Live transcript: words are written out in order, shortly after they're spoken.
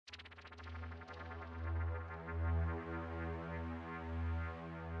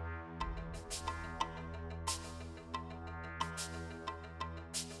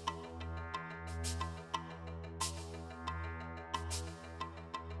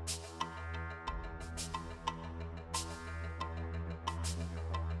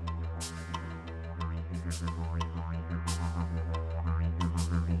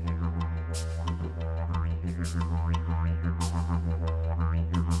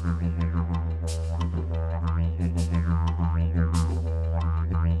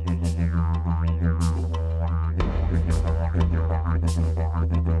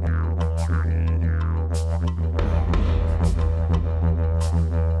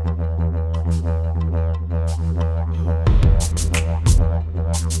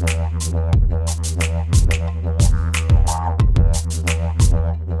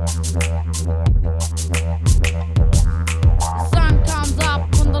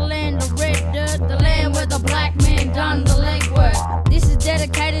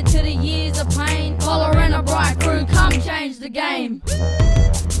Dedicated to the years of pain, Collarenebri Crew, come change the game.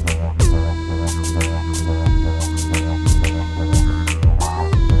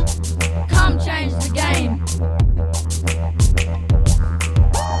 Come change the game.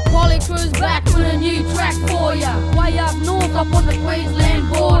 Colli Crew's back with a new track for ya. Way up north, up on the Queensland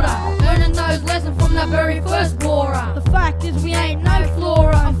border, learning those lessons from the very first bora. The fact is we ain't no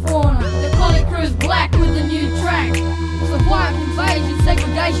flora and fauna. The Colli Crew's black with a new track. Survived invasion,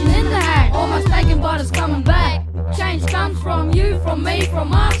 segregation in the hack. Almost taken but it's coming back. Change comes from you, from me,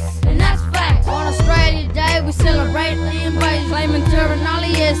 from us, and that's fact. On Australia Day we celebrate the invasion, claiming Terra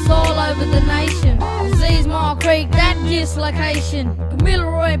Nullius all over the nation. Disease, Myall Creek, that dislocation.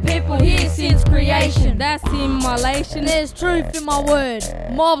 Camilleroid people here since creation. That's immolation, there's truth in my word.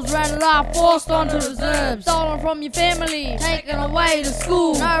 Mobs ran it up, forced onto reserves. Stolen from your family, taken away to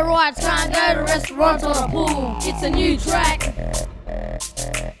school. No rights, can't go to restaurants or the pool. It's a new track,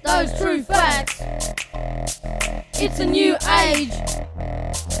 those true facts. It's a new age.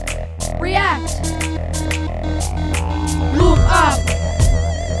 React. Look up.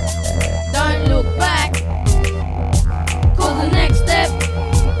 Don't look back. Cause the next step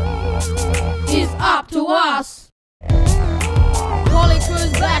is up to us. Colli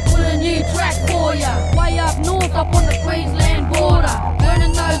Crew's back with a new track for ya. Way up north, up on the Queensland border,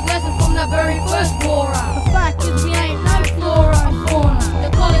 learning those lessons from the very first bora. The fact is we ain't no flora and fauna.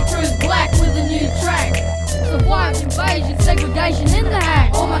 The Colli Crew's black with a new track. Survived invasion, segregation in the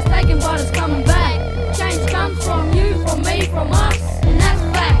hack. Almost taken but it's coming back. Change comes from you, from me, from us, and that's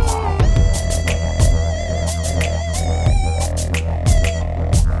fact.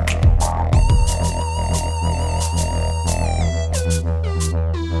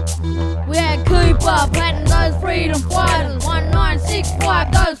 We had Cooper, patting those freedom fighters.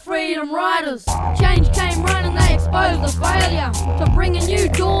 1965, those freedom riders. Change came running, they exposed the failure to bring a new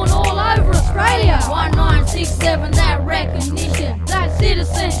dawn all over Australia. 1967, that recognition, that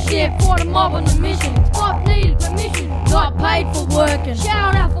citizenship for the mob on the mission. Spot needed permission, got paid for working.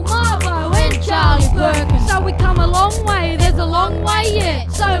 Shout out for Marvo and Charlie Perkins. So we come a long way, there's a long way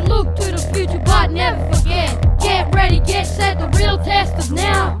yet. So look to the future but never forget. Get ready, get set, the real test is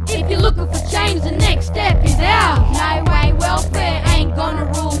now. If you're looking for change, the next step is out. No way, welfare ain't gonna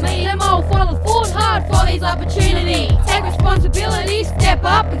rule me. Them old fellas fought hard for these opportunities. Take responsibility, step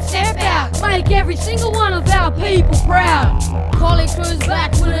up and step out. Make every single one of our people proud. Colli Crew's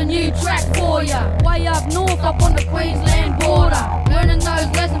back with a new track for ya. Way up north, up on the Queensland border, learning those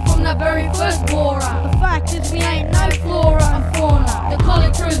lessons from the very first bora. The fact is we ain't no flora and fauna. The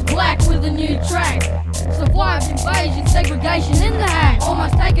Colli Crew's black with a new track. Survived invasion, segregation in the hack.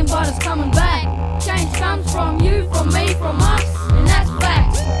 Almost taken but it's coming back. Change comes from you, from me, from us, and that's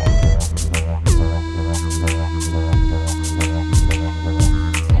fact.